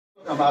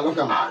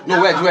No,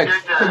 wait. Take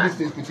this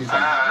thing, put it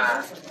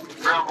inside.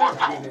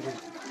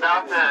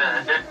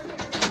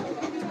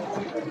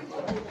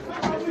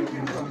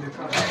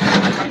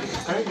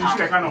 You see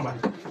the car number?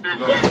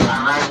 No, they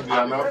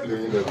are not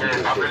playing the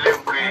video.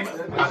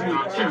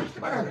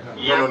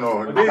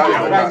 No. This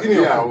is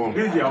their own.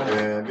 This is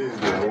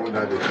their own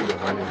that they put the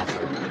money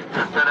inside.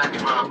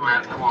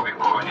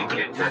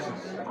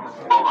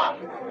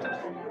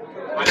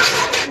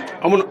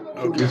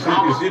 You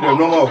see the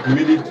number of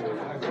minutes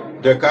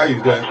the car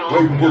is there.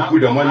 When you put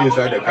the money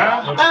inside the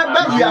car.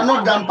 But we are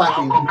not done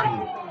packing.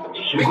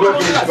 It's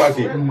not finished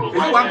packing.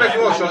 It's one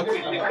person was shot.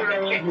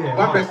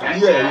 One person.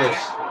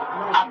 Yes.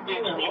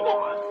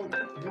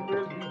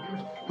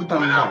 Put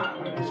them inside.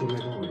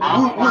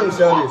 Who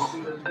inside this?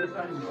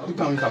 Put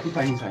them inside. Who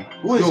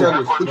inside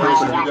this? Put them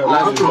inside.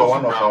 Last for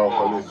one of our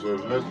colleagues.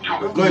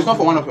 No, it's not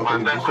for one of your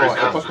colleagues. It's for a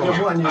customer.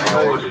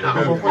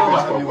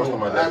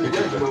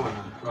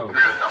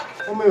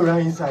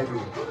 Right inside.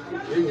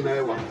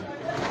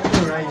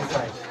 Right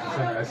inside.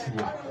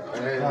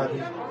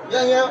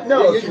 Yeah. No,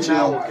 kitchen.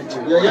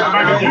 Yeah.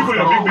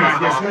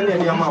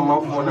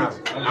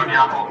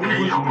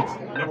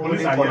 The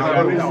police are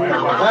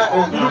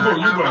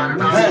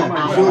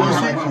So you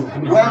see,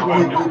 when we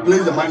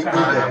place the money in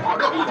there,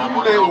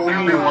 they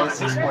only want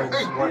 6 points.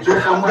 So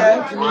from there,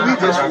 we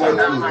just want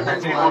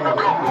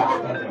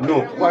No,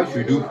 what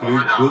we do,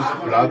 place those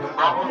black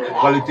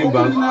quality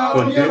bags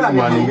contain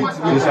money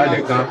inside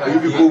the car.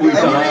 If you go wait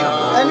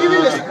and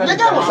even the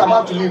guy was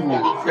about to leave me.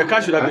 the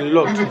car should have been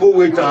locked. If you go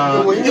wait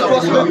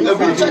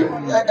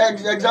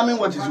Examine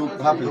what is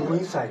happening.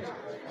 Inside.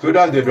 so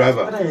that's the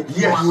driver.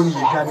 Yes.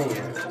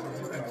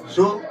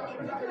 So,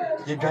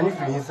 you're going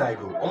from inside.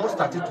 Almost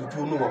started to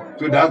do no.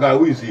 So that guy,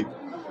 who is he?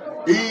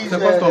 He's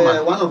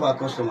one of our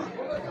customers.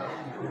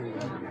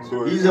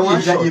 So he's the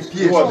one shot.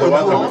 He was the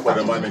one coming for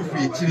the money.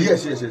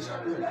 Yes.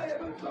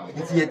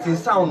 It's yet in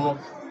sound.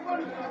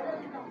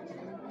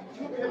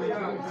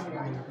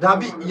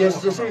 Dabi,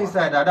 yes, you're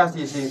inside. That's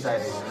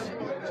inside.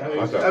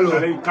 Hello.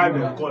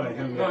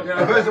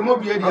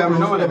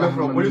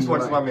 Police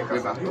force.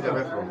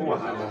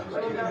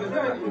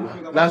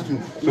 Last week.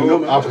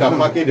 So after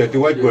parking the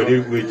what were they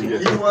waiting?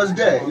 He was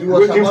there. He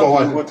was waiting for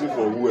what? Waiting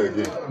for who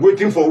again?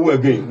 Waiting for who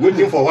again?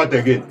 Waiting for what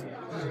again?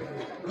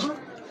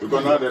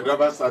 Because now the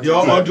driver started.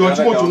 Oh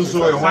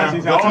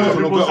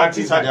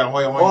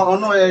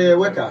no,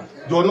 worker.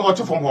 You're not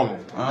from home.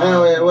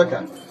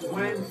 Worker.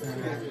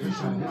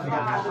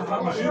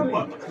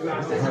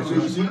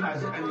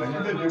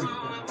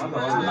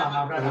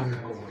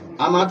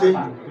 Amate.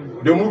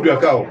 They moved the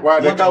car. Why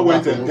the car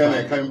went and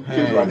came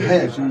back?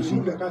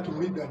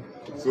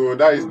 So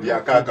that is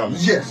their car coming.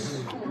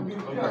 Yes.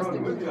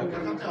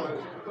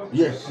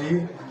 Yes.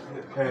 See?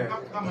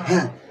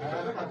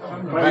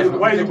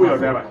 Why you put your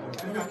driver?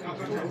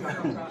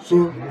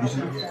 So you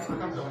see.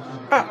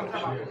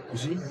 You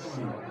see?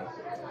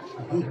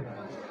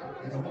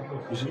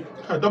 You see?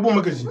 Double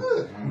magazine.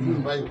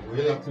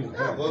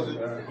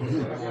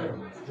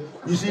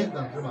 You see?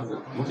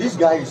 This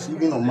guy is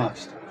even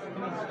unmasked.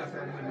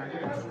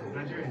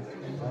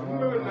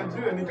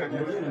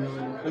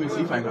 Let me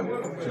see if I can.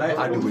 Should I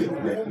add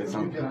the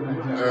sound? You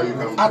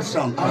can Add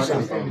sound.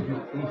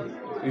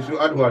 You should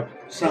add what?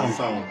 Sound.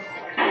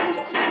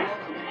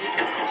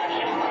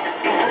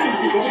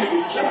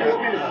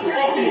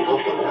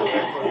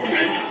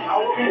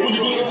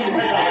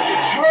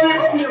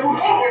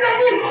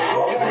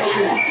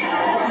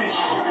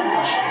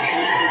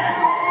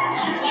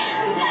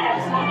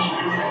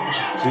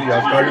 See, you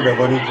have carried the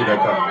body to the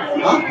car.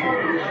 Huh?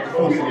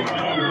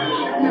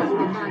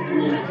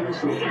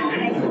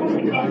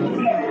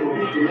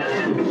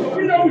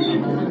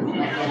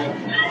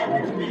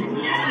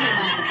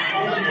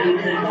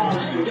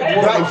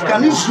 Right,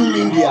 can you zoom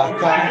in their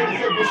car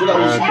so that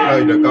we see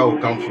the car will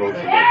come from? So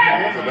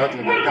that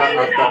means the car,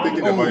 after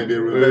taking the money, they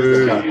release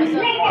the car.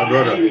 My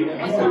brother.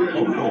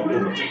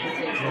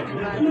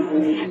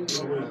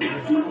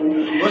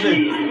 what's it?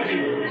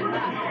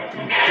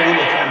 Turn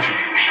the function.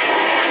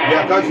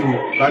 Their car too.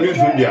 Can you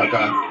zoom their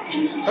car?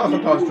 That's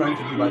what I was trying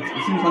to do, but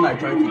it seems when I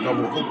try to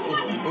double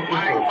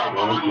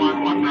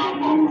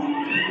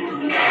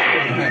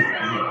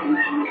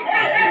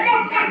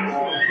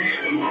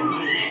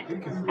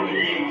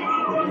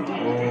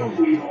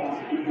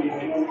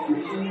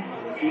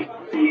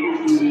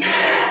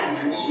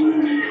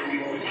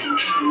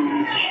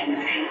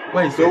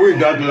Wait, so with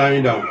that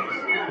lying down?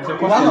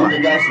 One of the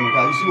guys in the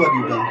car, you see what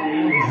you've done?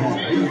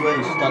 This is where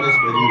he started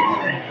spreading the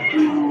money.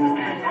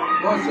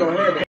 What's your head?